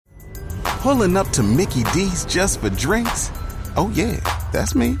Pulling up to Mickey D's just for drinks? Oh yeah,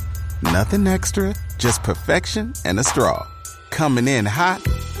 that's me. Nothing extra, just perfection and a straw. Coming in hot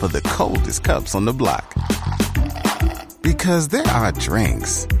for the coldest cups on the block. Because there are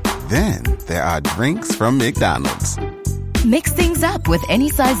drinks. Then there are drinks from McDonald's. Mix things up with any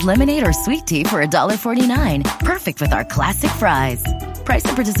size lemonade or sweet tea for $1.49. Perfect with our classic fries. Price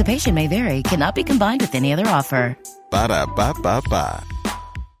and participation may vary. Cannot be combined with any other offer. Ba-da-ba-ba-ba.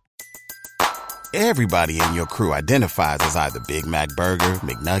 Everybody in your crew identifies as either Big Mac Burger,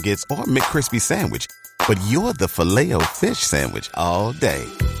 McNuggets, or McCrispy Sandwich. But you're the Filet-O-Fish Sandwich all day.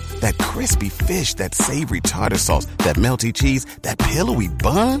 That crispy fish, that savory tartar sauce, that melty cheese, that pillowy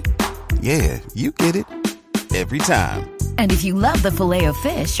bun. Yeah, you get it. Every time. And if you love the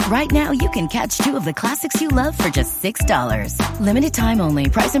Filet-O-Fish, right now you can catch two of the classics you love for just $6. Limited time only.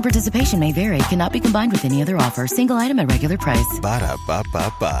 Price and participation may vary. Cannot be combined with any other offer. Single item at regular price.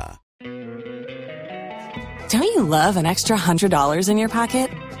 Ba-da-ba-ba-ba. Don't you love an extra $100 in your pocket?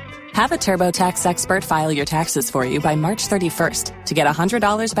 Have a TurboTax expert file your taxes for you by March 31st to get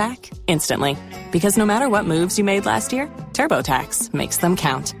 $100 back instantly. Because no matter what moves you made last year, TurboTax makes them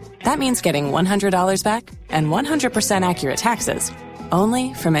count. That means getting $100 back and 100% accurate taxes,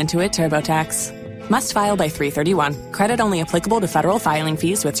 only from Intuit TurboTax. Must file by 3/31. Credit only applicable to federal filing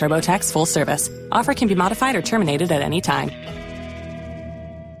fees with TurboTax full service. Offer can be modified or terminated at any time.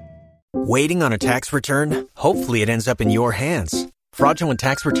 Waiting on a tax return? Hopefully it ends up in your hands. Fraudulent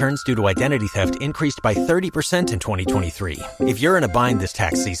tax returns due to identity theft increased by 30% in 2023. If you're in a bind this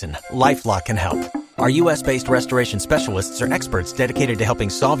tax season, LifeLock can help. Our U.S.-based restoration specialists are experts dedicated to helping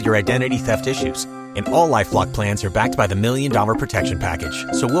solve your identity theft issues. And all LifeLock plans are backed by the $1 Million Protection Package.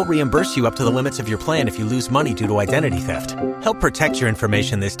 So we'll reimburse you up to the limits of your plan if you lose money due to identity theft. Help protect your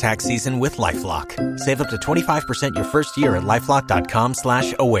information this tax season with LifeLock. Save up to 25% your first year at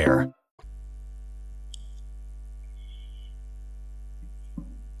LifeLock.com/aware.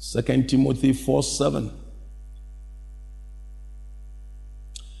 2 Timothy 4:7.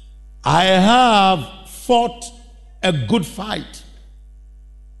 I have fought a good fight.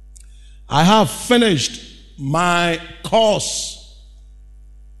 I have finished my course.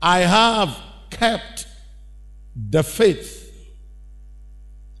 I have kept the faith.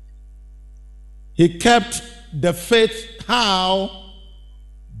 He kept the faith how?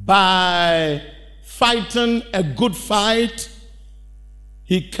 By fighting a good fight.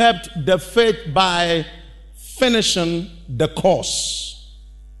 He kept the faith by finishing the course.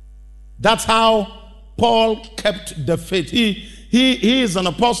 That's how Paul kept the faith. He is an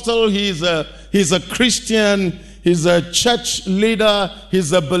apostle, he's a Christian, he's a church leader,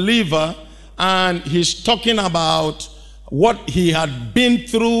 he's a believer, and he's talking about what he had been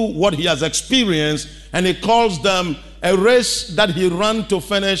through, what he has experienced, and he calls them a race that he ran to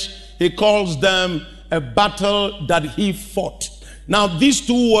finish. He calls them a battle that he fought. Now, these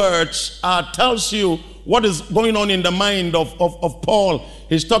two words tells you what is going on in the mind of Paul.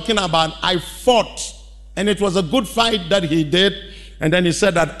 He's talking about, I fought, and it was a good fight that he did. And then he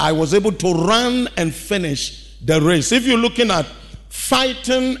said that I was able to run and finish the race. If you're looking at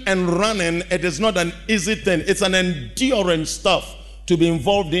fighting and running, it is not an easy thing. It's an endurance stuff to be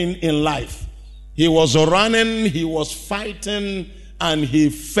involved in life. He was running, he was fighting, and he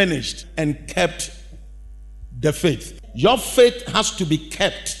finished and kept the faith. Your faith has to be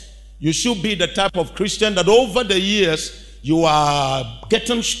kept. You should be the type of Christian that over the years you are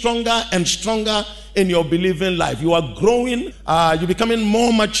getting stronger and stronger in your believing life. You are growing, you're becoming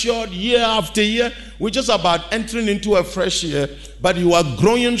more matured year after year. We're just about entering into a fresh year, but you are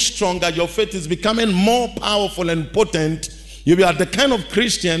growing stronger. Your faith is becoming more powerful and potent. You are the kind of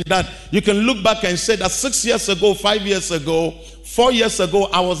Christian that you can look back and say that 6 years ago, 5 years ago, 4 years ago,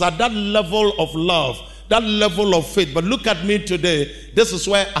 I was at that level of love, that level of faith. But look at me today. This is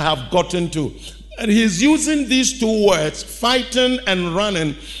where I have gotten to. And he's using these two words, fighting and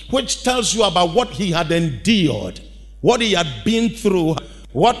running, which tells you about what he had endured, what he had been through,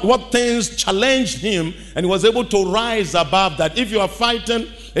 what things challenged him, and he was able to rise above that. If you are fighting,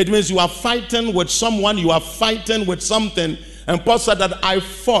 it means you are fighting with someone, you are fighting with something. And Paul said that I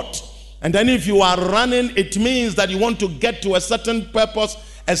fought. And then if you are running, it means that you want to get to a certain purpose,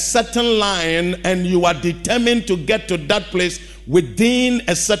 a certain line, and you are determined to get to that place within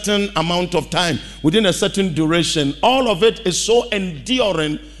a certain amount of time, within a certain duration. All of it is so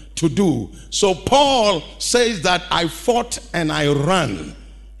enduring to do. So Paul says that I fought and I ran.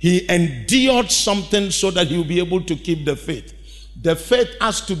 He endured something so that he will be able to keep the faith. The faith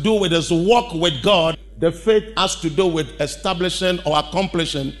has to do with his walk with God. The faith has to do with establishing or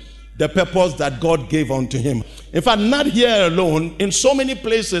accomplishing the purpose that God gave unto him. In fact, not here alone, in so many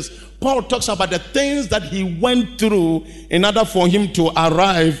places, Paul talks about the things that he went through in order for him to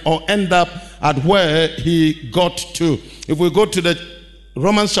arrive or end up at where he got to. If we go to the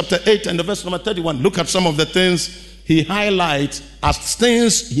Romans chapter 8 and the verse number 31, look at some of the things he highlights as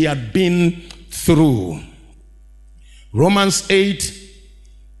things he had been through. Romans 8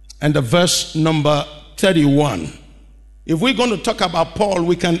 and the verse number 31. If we're going to talk about Paul,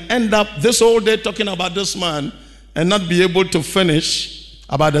 we can end up this whole day talking about this man and not be able to finish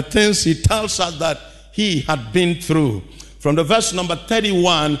about the things he tells us that he had been through. From the verse number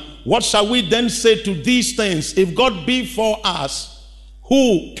 31, what shall we then say to these things? If God be for us,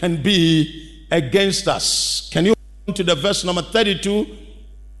 who can be against us? Can you go to the verse number 32?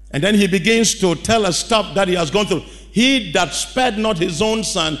 And then he begins to tell us stuff that he has gone through. He that spared not his own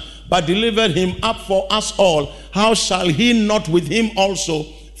son, but delivered him up for us all, how shall he not with him also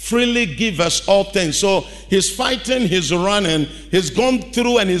freely give us all things? So he's fighting, he's running, he's gone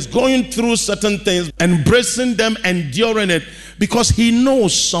through and he's going through certain things, embracing them, enduring it, because he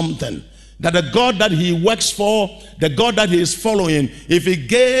knows something. That the God that he works for, the God that he is following, if he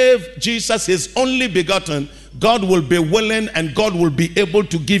gave Jesus his only begotten, God will be willing and God will be able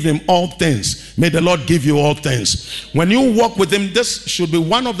to give him all things. May the Lord give you all things. When you walk with him, this should be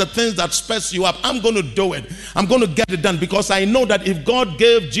one of the things that spurs you up. I'm going to do it. I'm going to get it done, because I know that if God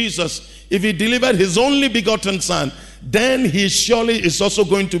gave Jesus, if he delivered his only begotten son, then he surely is also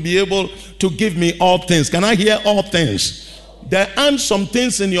going to be able to give me all things. Can I hear all things? There aren't some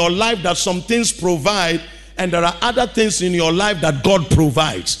things in your life that some things provide, and there are other things in your life that God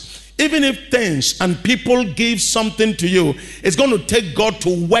provides. Even if things and people give something to you, it's going to take God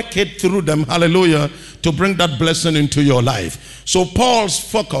to work it through them, hallelujah, to bring that blessing into your life. So Paul's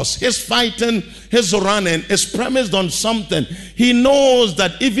focus, his fighting, his running is premised on something. He knows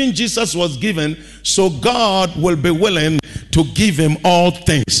that even Jesus was given, so God will be willing to give him all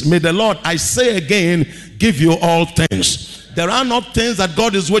things. May the Lord, I say again, give you all things. There are not things that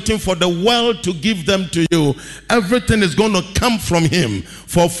God is waiting for the world to give them to you. Everything is going to come from him.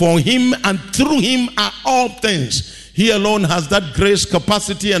 For him and through him are all things. He alone has that grace,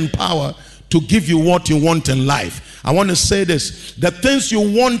 capacity, and power to give you what you want in life. I want to say this. The things you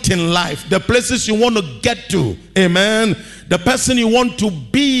want in life, the places you want to get to, amen, the person you want to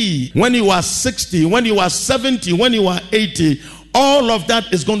be when you are 60, when you are 70, when you are 80, all of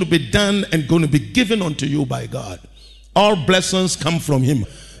that is going to be done and going to be given unto you by God. All blessings come from him.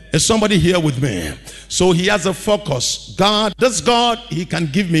 Is somebody here with me? So he has a focus. God, this God, he can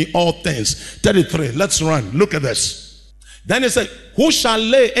give me all things. 33, let's run. Look at this. Then he said, who shall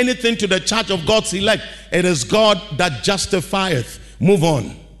lay anything to the charge of God's elect? It is God that justifieth. Move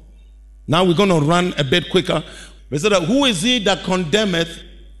on. Now we're going to run a bit quicker. We said, who is he that condemneth?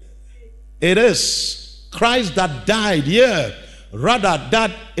 It is Christ that died. Yeah. Rather,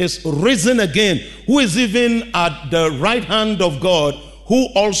 that is risen again, who is even at the right hand of God, who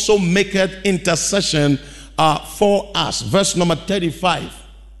also maketh intercession for us. Verse number 35.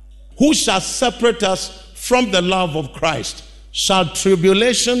 Who shall separate us from the love of Christ? Shall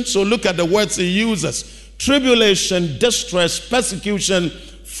tribulation, so look at the words he uses, tribulation, distress, persecution,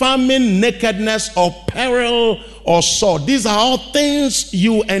 famine, nakedness, or peril, or sword. These are all things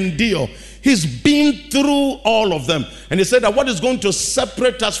you endure. He's been through all of them. And he said that what is going to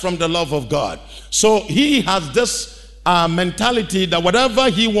separate us from the love of God? So he has this mentality that whatever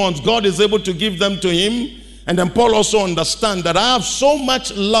he wants, God is able to give them to him. And then Paul also understands that I have so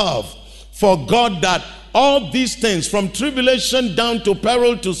much love for God that all these things, from tribulation down to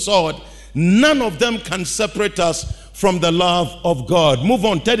peril to sword, none of them can separate us from the love of God. Move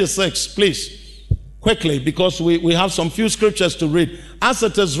on, 36, please. Quickly, because we have some few scriptures to read. As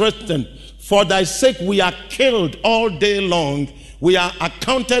it is written, for thy sake we are killed all day long. We are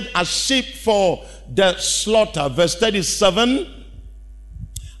accounted as sheep for the slaughter. Verse 37.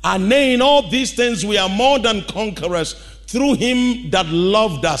 And nay, in all these things we are more than conquerors through him that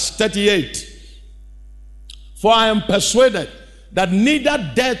loved us. 38. For I am persuaded that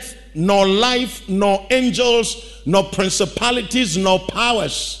neither death, nor life, nor angels, nor principalities, nor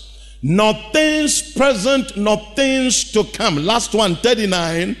powers, nor things present, nor things to come. Last one,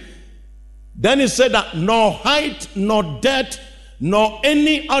 39. Then he said that nor height, nor depth, nor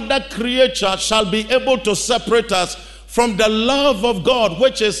any other creature shall be able to separate us from the love of God,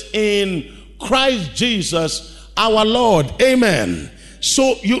 which is in Christ Jesus our Lord. Amen.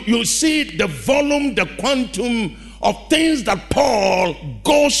 So you see the volume, the quantum of things that Paul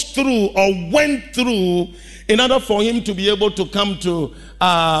goes through or went through in order for him to be able to come to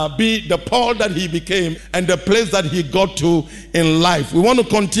be the Paul that he became and the place that he got to in life. We want to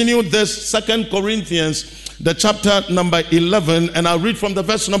continue this 2 Corinthians, the chapter number 11, and I'll read from the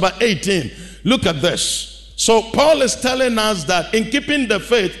verse number 18. Look at this. So Paul is telling us that in keeping the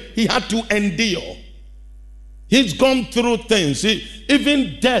faith, he had to endure. He's gone through things,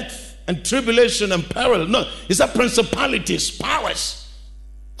 even death and tribulation and peril. No, it's a principalities, powers.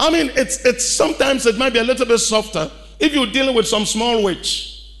 I mean, it's sometimes it might be a little bit softer if you're dealing with some small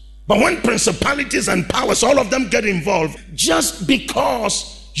witch. But when principalities and powers, all of them get involved, just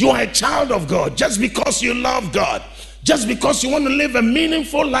because you are a child of God, just because you love God, just because you want to live a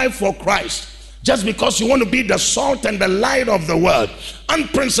meaningful life for Christ, just because you want to be the salt and the light of the world, and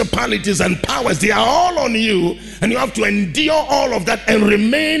principalities and powers, they are all on you, and you have to endure all of that and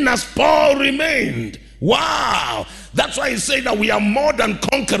remain as Paul remained. Wow, that's why he said that we are more than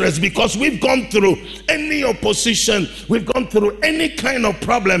conquerors, because we've gone through any opposition, we've gone through any kind of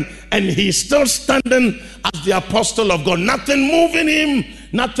problem, and he's still standing as the apostle of God. Nothing moving him,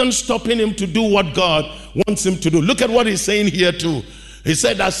 nothing stopping him to do what God wants him to do. Look at what he's saying here too. He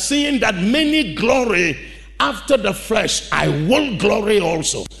said that seeing that many glory after the flesh, I will glory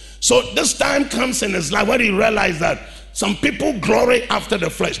also. So this time comes in his life where he realized that some people glory after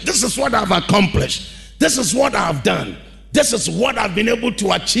the flesh. This is what I've accomplished. This is what I've done. This is what I've been able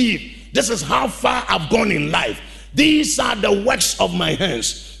to achieve. This is how far I've gone in life. These are the works of my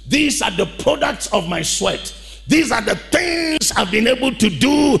hands. These are the products of my sweat. These are the things I've been able to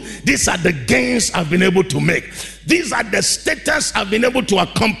do. These are the gains I've been able to make. These are the status I've been able to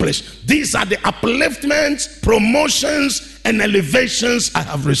accomplish. These are the upliftments, promotions, and elevations I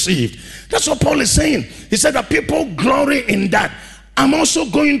have received. That's what Paul is saying. He said that people glory in that. I'm also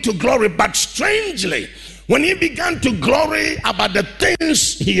going to glory, but strangely, when he began to glory about the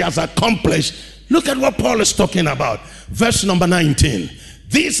things he has accomplished, look at what Paul is talking about. Verse number 19.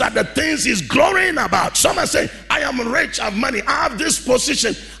 These are the things he's glorying about. Some are saying, I am rich, I have money, I have this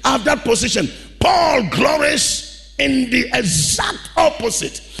position, I have that position. Paul glories in the exact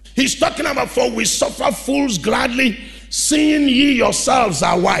opposite. He's talking about, for we suffer fools gladly, seeing ye yourselves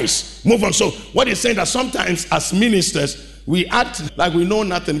are wise. Move on. So what he's saying that sometimes as ministers, we act like we know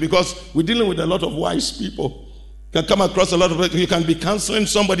nothing because we're dealing with a lot of wise people. You can come across a lot of people. You can be counseling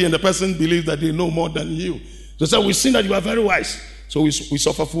somebody and the person believes that they know more than you. So say, we've seen that you are very wise. So we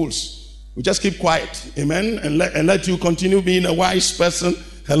suffer fools. We just keep quiet. Amen. And let you continue being a wise person.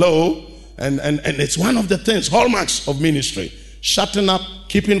 Hello. And it's one of the things, hallmarks of ministry. Shutting up,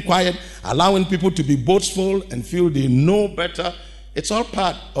 keeping quiet, allowing people to be boastful and feel they know better. It's all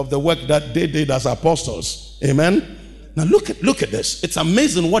part of the work that they did as apostles. Amen. Now look at this. It's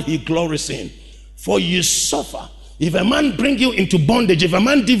amazing what he glories in. For you suffer. If a man bring you into bondage, if a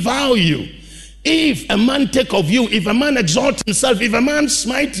man devour you, if a man take of you, if a man exalt himself, if a man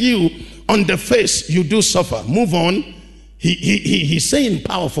smite you on the face, you do suffer. Move on. He's saying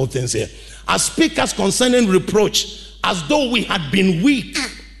powerful things here. As speakers concerning reproach, as though we had been weak.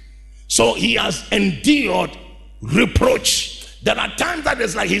 So he has endured reproach. There are times that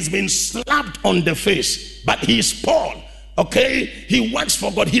it's like he's been slapped on the face, but he's Paul, okay? He works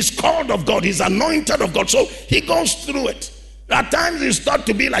for God. He's called of God. He's anointed of God. So he goes through it. At times he's thought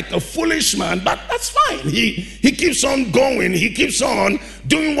to be like a foolish man, but that's fine. He keeps on going. He keeps on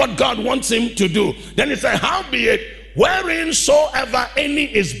doing what God wants him to do. Then he said, howbeit, wherein soever any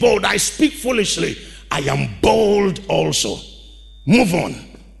is bold, I speak foolishly, I am bold also. Move on.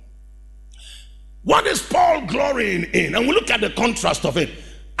 What is Paul glorying in? And we look at the contrast of it.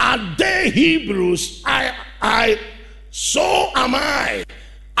 Are they Hebrews? So am I.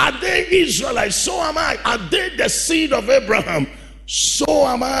 Are they Israelites? So am I. Are they the seed of Abraham? So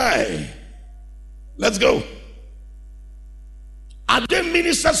am I. Let's go. Are they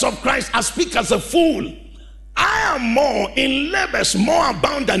ministers of Christ? I speak as a fool. I am more in labors, more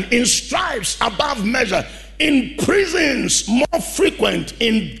abundant, in stripes above measure, in prisons more frequent,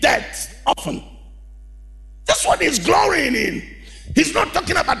 in death often. That's what he's glorying in. He's not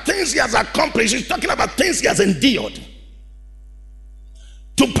talking about things he has accomplished. He's talking about things he has endured.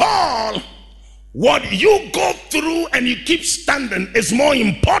 To Paul, what you go through and you keep standing is more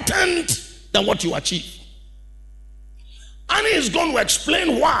important than what you achieve. And he's going to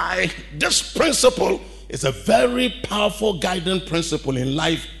explain why this principle is a very powerful guiding principle in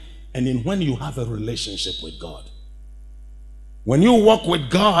life and in when you have a relationship with God. When you walk with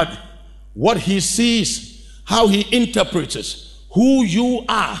God, what he sees, how he interprets it, who you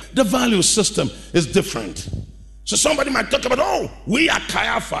are, the value system is different. So somebody might talk about, oh, we are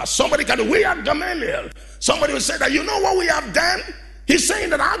Caiaphas. Somebody can, we are Gamaliel. Somebody will say that, you know what we have done? He's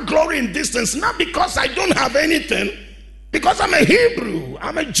saying that our glory in distance, not because I don't have anything, because I'm a Hebrew,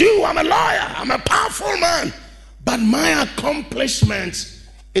 I'm a Jew, I'm a lawyer, I'm a powerful man. But my accomplishment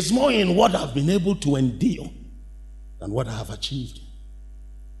is more in what I've been able to endure than what I have achieved.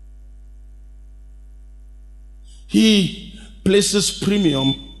 He places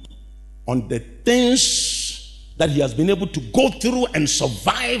premium on the things that he has been able to go through and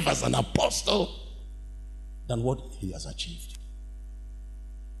survive as an apostle than what he has achieved.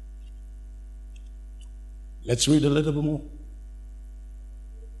 Let's read a little bit more.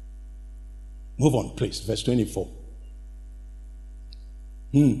 Move on, please. Verse 24.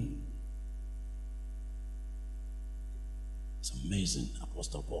 It's amazing,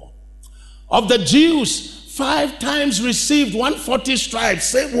 Apostle Paul. Of the Jews, 5 times received 140 stripes,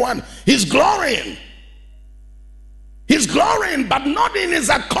 save one. He's glorying. He's glorying, but not in his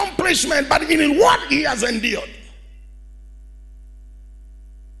accomplishment, but in what he has endured.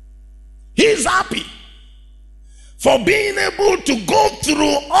 He's happy for being able to go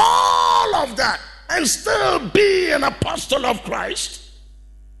through all of that and still be an apostle of Christ.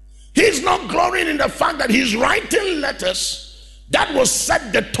 He's not glorying in the fact that he's writing letters that will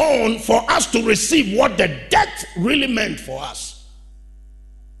set the tone for us to receive what the death really meant for us.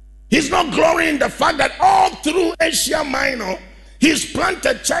 He's not glorying in the fact that all through Asia Minor, he's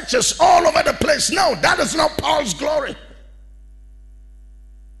planted churches all over the place. No, that is not Paul's glory.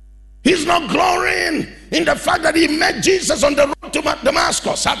 He's not glorying in the fact that he met Jesus on the road to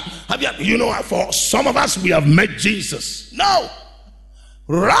Damascus. Have you know, for some of us, we have met Jesus. No.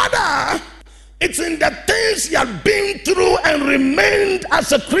 Rather, it's in the things he had been through and remained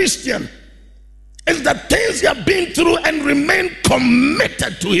as a Christian. It's the things he had been through and remained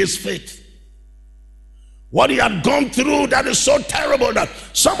committed to his faith. What he had gone through that is so terrible that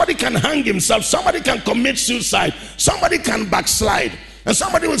somebody can hang himself, somebody can commit suicide, somebody can backslide. And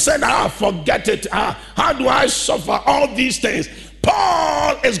somebody will say, forget it. How do I suffer all these things?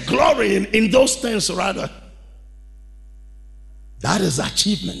 Paul is glorying in those things rather. That is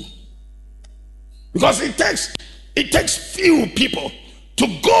achievement. Because it takes few people to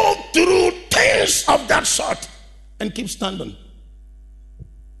go through things of that sort and keep standing.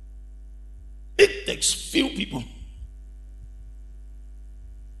 It takes few people.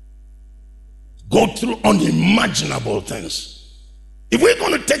 Go through unimaginable things. If we're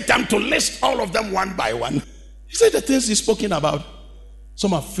going to take time to list all of them one by one, he said the things he's spoken about,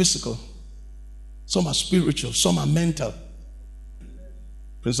 some are physical, some are spiritual, some are mental.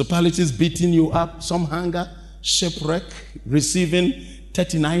 Principalities beating you up, some hunger, shipwreck, receiving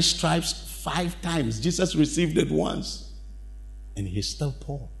 39 stripes 5 times. Jesus received it once. And he's still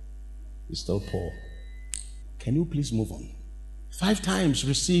poor. He's still poor. Can you please move on? 5 times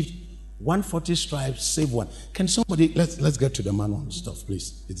received 140 stripes, save one. Can somebody, let's get to the manual stuff,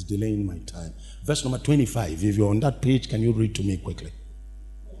 please. It's delaying my time. Verse number 25. If you're on that page, can you read to me quickly?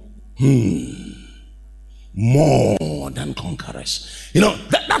 More than conquerors. You know,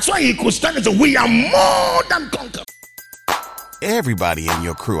 that's why he could stand and say, we are more than conquerors. Everybody in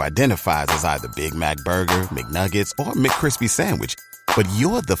your crew identifies as either Big Mac Burger, McNuggets, or McCrispy Sandwich. But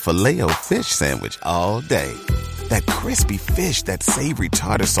you're the Filet-O-Fish Sandwich all day. That crispy fish, that savory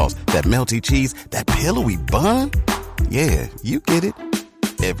tartar sauce, that melty cheese, that pillowy bun. Yeah, you get it.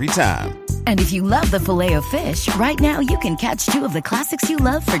 Every time. And if you love the Filet-O-Fish, right now you can catch 2 of the classics you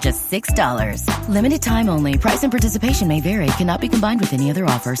love for just $6. Limited time only. Price and participation may vary. Cannot be combined with any other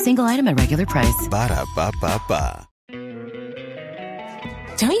offer. Single item at regular price. Ba-da-ba-ba-ba.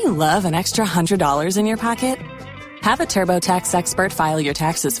 Don't you love an extra $100 in your pocket? Have a TurboTax expert file your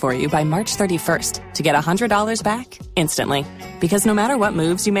taxes for you by March 31st to get $100 back instantly. Because no matter what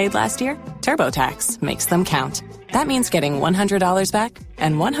moves you made last year, TurboTax makes them count. That means getting $100 back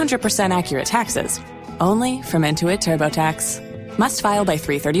and 100% accurate taxes, only from Intuit TurboTax. Must file by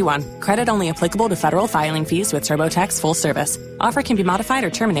 3/31. Credit only applicable to federal filing fees with TurboTax full service. Offer can be modified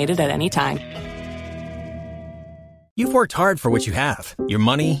or terminated at any time. You've worked hard for what you have. Your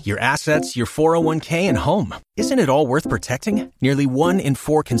money, your assets, your 401k, and home. Isn't it all worth protecting? Nearly 1 in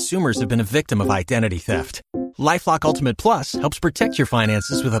 4 consumers have been a victim of identity theft. LifeLock Ultimate Plus helps protect your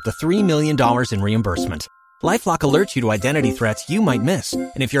finances with up to $3 million in reimbursement. LifeLock alerts you to identity threats you might miss.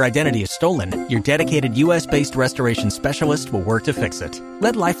 And if your identity is stolen, your dedicated U.S.-based restoration specialist will work to fix it.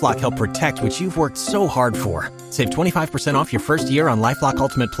 Let LifeLock help protect what you've worked so hard for. Save 25% off your first year on LifeLock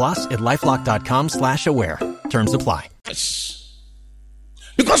Ultimate Plus at LifeLock.com/aware. Terms apply. Yes.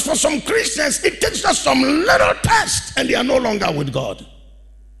 Because for some Christians, it takes just some little test and they are no longer with God.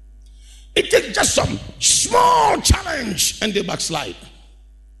 It takes just some small challenge and they backslide.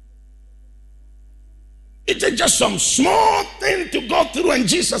 It takes just some small thing to go through and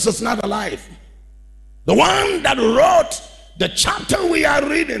Jesus is not alive. The one that wrote the chapter we are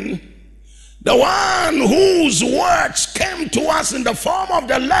reading, the one whose words came to us in the form of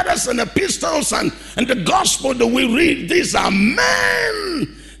the letters and epistles and the gospel that we read, these are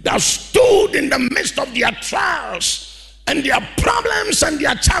men that stood in the midst of their trials and their problems and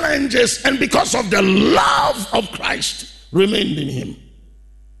their challenges, and because of the love of Christ remained in him.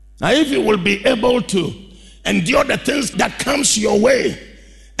 Now, if you will be able to endure the things that comes your way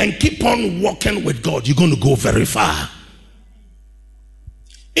and keep on walking with God, you're going to go very far.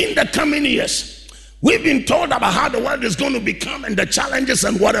 In the coming years, we've been told about how the world is going to become and the challenges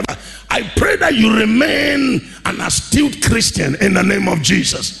and whatever. I pray that you remain an astute Christian in the name of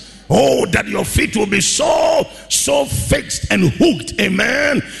Jesus. Oh, that your feet will be so fixed and hooked.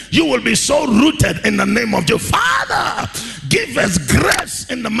 Amen. You will be so rooted in the name of your Father. Give us grace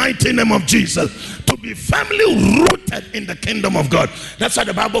in the mighty name of Jesus to be firmly rooted in the kingdom of God. That's why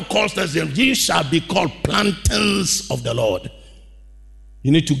the Bible calls us, ye shall be called planters of the Lord.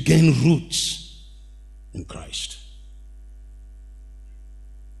 You need to gain roots in Christ.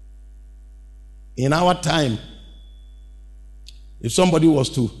 In our time, if somebody was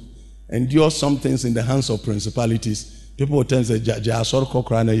to endure some things in the hands of principalities, people would tend to say,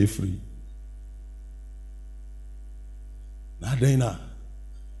 "You're free."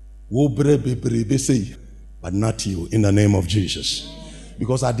 But not you, in the name of Jesus.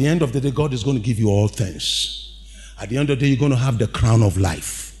 Because at the end of the day, God is going to give you all things. At the end of the day, you're going to have the crown of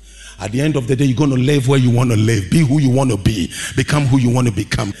life. At the end of the day, you're going to live where you want to live, be who you want to be, become who you want to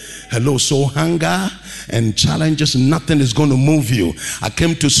become. Hello, so hunger and challenges, nothing is going to move you. I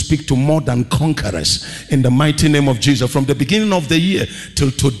came to speak to more than conquerors in the mighty name of Jesus. From the beginning of the year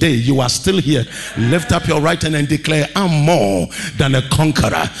till today, you are still here. Lift up your right hand and declare, I'm more than a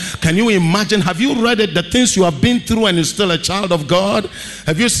conqueror. Can you imagine? Have you read it? The things you have been through and you're still a child of God?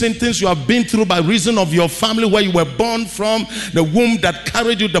 Have you seen things you have been through by reason of your family, where you were born from, the womb that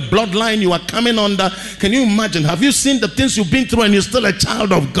carried you, the bloodline you are coming under? Can you imagine? Have you seen the things you've been through and you're still a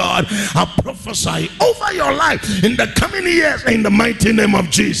child of God? I prophesy over your life in the coming years in the mighty name of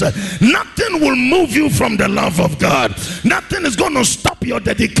Jesus. Nothing will move you from the love of God. Nothing is going to stop your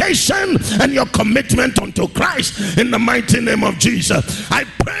dedication and your commitment unto Christ in the mighty name of Jesus. I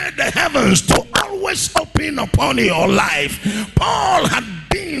pray the heavens to always open upon your life. Paul had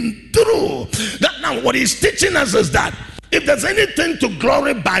been through that. Now what he's teaching us is that if there's anything to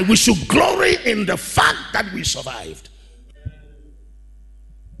glory by, we should glory in the fact that we survived.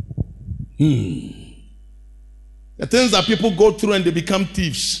 The things that people go through and they become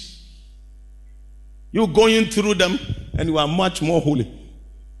thieves, you're going through them and you are much more holy.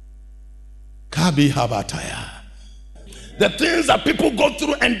 Kabi Habataya. The things that people go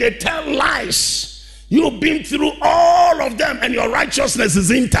through and they tell lies, you've been through all of them and your righteousness is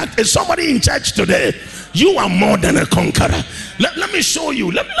intact. Is somebody in church today? You are more than a conqueror. Let me show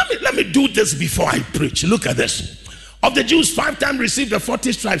you. Let me do this before I preach. Look at this. Of the Jews, 5 times received the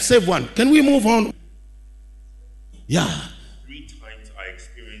 40 stripes, save one. Can we move on? Yeah. 3 times I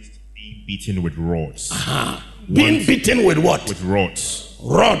experienced being beaten with rods. Being beaten with what? With rods.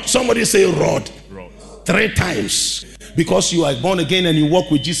 Rod. Somebody say rod. Rods. 3 times. Because you are born again and you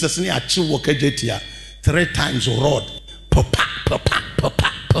walk with Jesus. 3 times rod. Papa, papa,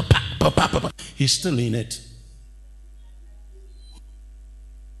 papa, papa, papa, papa. He's still in it.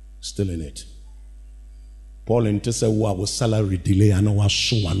 Still in it. Paul into say wa was salary delay and was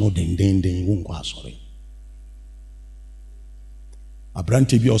so no den won't sorry.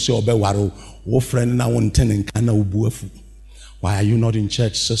 Abranti bi ose obewaro wo friend na won ten nka na obuafu. Why are you not in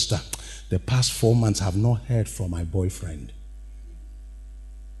church, sister? The past 4 months I have not heard from my boyfriend.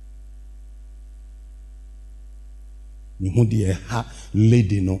 You who the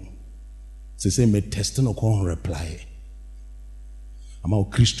lady no. Say me test no kon reply. Ama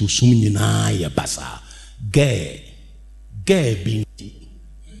Christo sumi na ya basa. Gay binti.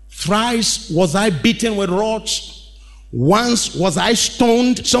 Thrice was I beaten with rods. Once was I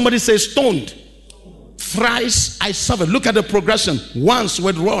stoned. Somebody say stoned. Thrice I suffered. Look at the progression. Once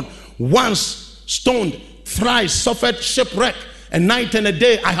with rod. Once stoned. Thrice suffered shipwreck. A night and a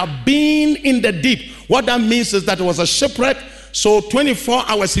day I have been in the deep. What that means is that it was a shipwreck. So 24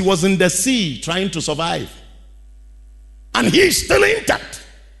 hours he was in the sea trying to survive. And he is still intact.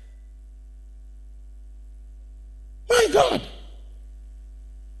 My God.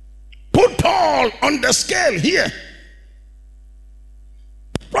 Put Paul on the scale here.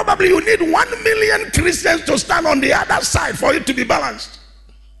 Probably you need 1 million Christians to stand on the other side for it to be balanced.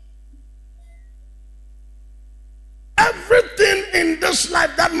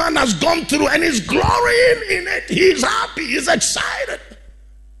 has gone through and is glorying in it. He's happy, he's excited.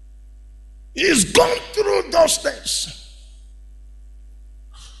 He's gone through those things.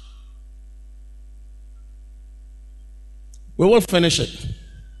 We will finish it.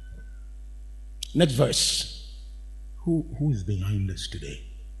 Next verse. Who is behind this today?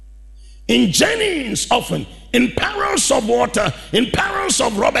 In journeyings often, in perils of water, in perils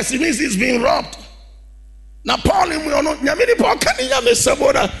of robbers. It means he's being robbed. Now Paul in we no nyame Paul kan nyame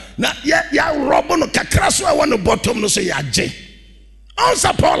seboda na ya rob no kakra so I want to bottom no say ya je.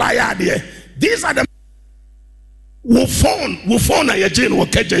 Answer Paul ayade. These are the wo phone na ya je no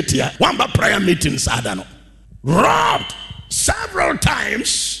kajetia. One ba prayer meetings adano. Robbed several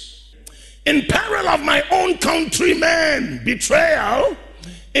times, in peril of my own countrymen, betrayal,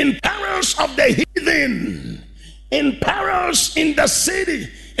 in perils of the heathen, in perils in the city,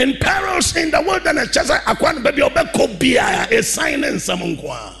 in perils in the wilderness.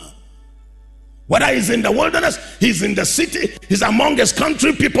 Whether he's in the wilderness, he's in the city, he's among his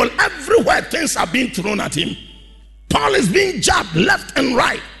country people, everywhere things are being thrown at him. Paul is being jabbed left and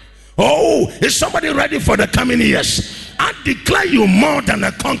right. Oh, is somebody ready for the coming years? I declare you more than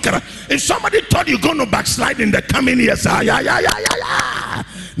a conqueror. If somebody thought you're going to backslide in the coming years,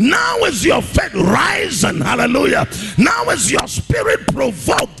 now is your faith rising, hallelujah. Now is your spirit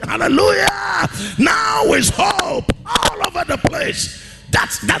provoked, hallelujah. Now is hope all over the place.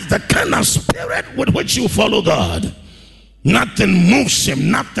 That's the kind of spirit with which you follow God. Nothing moves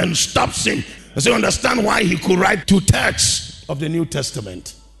him, nothing stops him. So you understand why he could write 2 texts of the New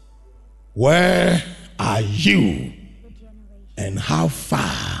Testament. Where are you? And how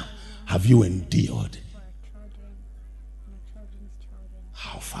far have you endured?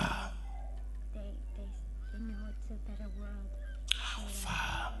 How far? How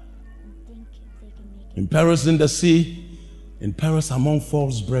far? In perils in the sea, in perils among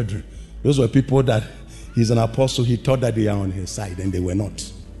false brethren. Those were people that he's an apostle. He thought that they are on his side, and they were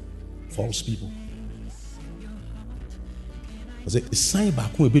not. False people. It's sign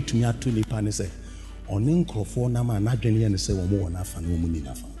back when we to me at 2 nipa and say, on Nkrofo na ma na dwene and say womo na fa no mu ni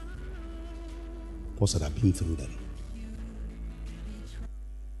na fa. Paul said, I've been through that.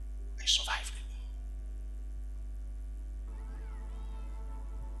 I survived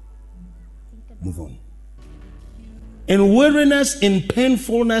it. Move on. In weariness, in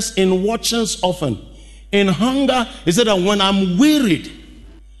painfulness, in watchings often, in hunger, he said that when I'm wearied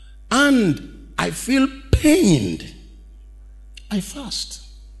and I feel pained, I fast.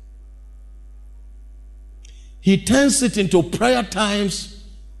 He turns it into prayer times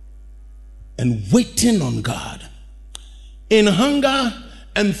and waiting on God. In hunger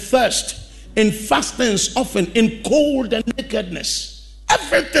and thirst, in fastings often, in cold and nakedness.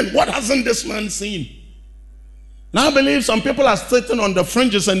 Everything. What hasn't this man seen? Now I believe some people are sitting on the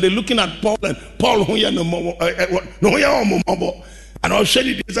fringes and they're looking at Paul and Paul and I'll show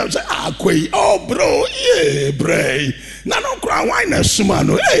you this. I'll say, oh bro, yeah, bray. No cry, why not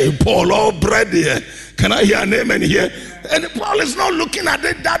sumano? Hey, Paul, oh bread. Can I hear a name in here? And Paul is not looking at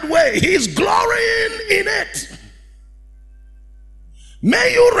it that way. He's glorying in it.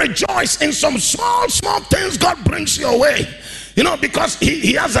 May you rejoice in some small things God brings your way. You know, because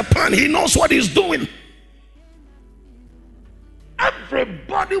he has a plan. He knows what he's doing.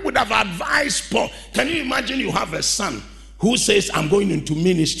 Everybody would have advised Paul. Can you imagine you have a son who says, I'm going into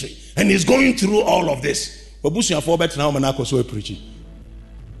ministry, and he's going through all of this?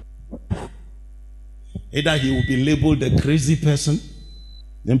 Either he will be labeled a crazy person,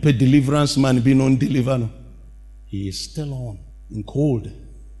 then pay deliverance man be non-deliver. He is still on, in cold,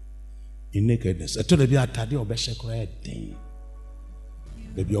 in nakedness. I told you, I told you,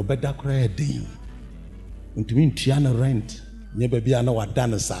 baby, you better cry a ding. And to me, Tiana rent. Baby, I know what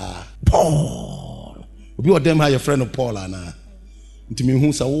done is Paul. You are them how your friend of Paul and to me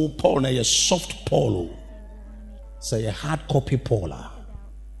who say, oh Paul, now you soft Paul. Say a hard copy Paula.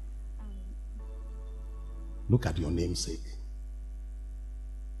 Look at your namesake.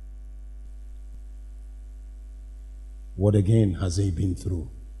 What again has he been through?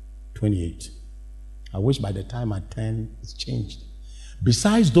 28. I wish by the time I 10 it's changed.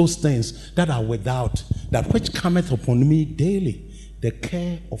 Besides those things that are without, that which cometh upon me daily, the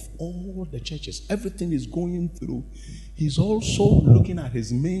care of all the churches, everything is going through. He's also looking at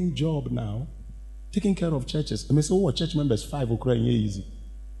his main job now, taking care of churches. I mean, so what church members? 5 Ukraine easy.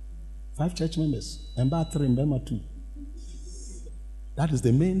 5 church members, and 3, and 2. That is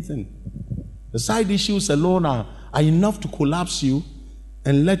the main thing. The side issues alone are enough to collapse you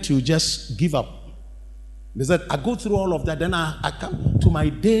and let you just give up. They said, I go through all of that, then I come to my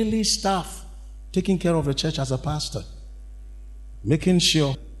daily stuff, taking care of the church as a pastor, making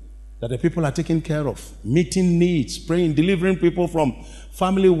sure that the people are taken care of, meeting needs, praying, delivering people from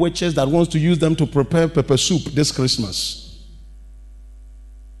family witches that wants to use them to prepare pepper soup this Christmas.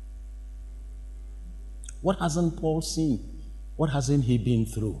 What hasn't Paul seen? What hasn't he been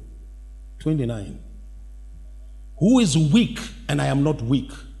through? 29. Who is weak and I am not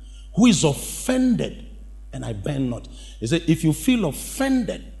weak? Who is offended and I burn not? He said, if you feel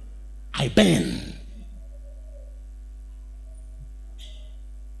offended, I burn.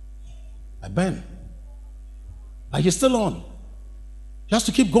 I burn. But he's still on. He has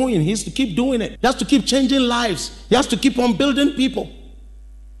to keep going. He has to keep doing it. He has to keep changing lives. He has to keep on building people.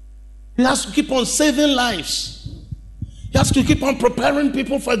 He has to keep on saving lives. He has to keep on preparing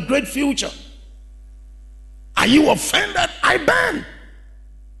people for a great future. Are you offended? I burn.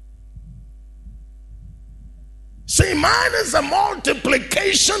 See, mine is a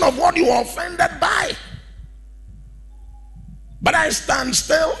multiplication of what you are offended by. But I stand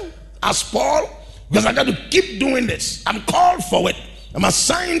still as Paul because I got to keep doing this. I'm called for it. I'm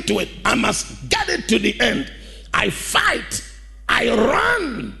assigned to it. I must get it to the end. I fight. I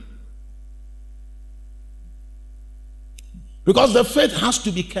run. Because the faith has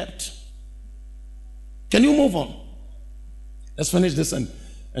to be kept. Can you move on? Let's finish this and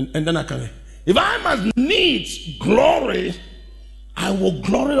then I can. If I must need glory, I will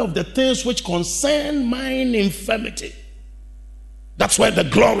glory of the things which concern mine infirmity. That's where the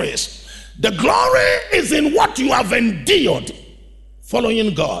glory is. The glory is in what you have endured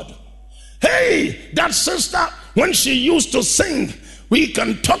following God. Hey, that sister, when she used to sing, we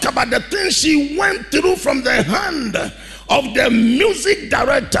can talk about the things she went through from the hand of the music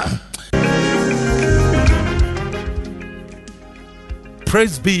director.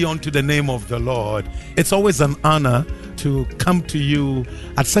 Praise be unto the name of the Lord. It's always an honor to come to you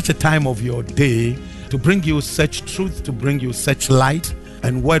at such a time of your day, to bring you such truth, to bring you such light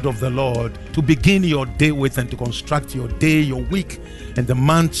and word of the Lord, to begin your day with and to construct your day, your week, and the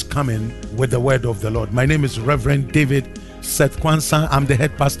months coming with the word of the Lord. My name is Reverend David Seth Kwanzaa. I'm the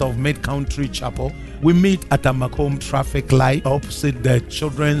head pastor of Mid-Country Chapel. We meet at a Macomb traffic light opposite the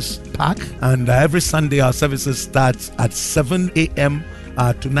Children's Park, and every Sunday our services starts at 7 a.m.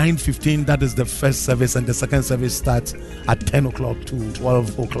 To 9:15. That is the first service, and the second service starts at 10 o'clock to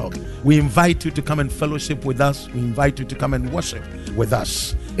 12 o'clock. We invite you to come and fellowship with us. We invite you to come and worship with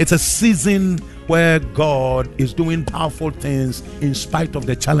us. It's a season where God is doing powerful things in spite of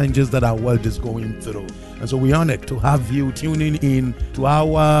the challenges that our world is going through. And so we're honored to have you tuning in to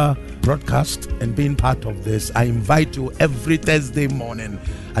our broadcast and being part of this. I invite you every Thursday morning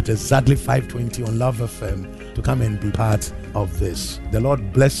at exactly 5:20 on Love FM to come and be part of this. The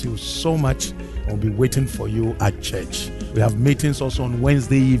Lord bless you so much. I'll be waiting for you at church. We have meetings also on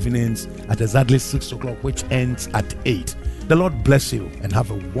Wednesday evenings at exactly 6 o'clock, which ends at 8. The Lord bless you and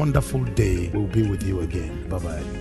have a wonderful day. We'll be with you again. Bye-bye.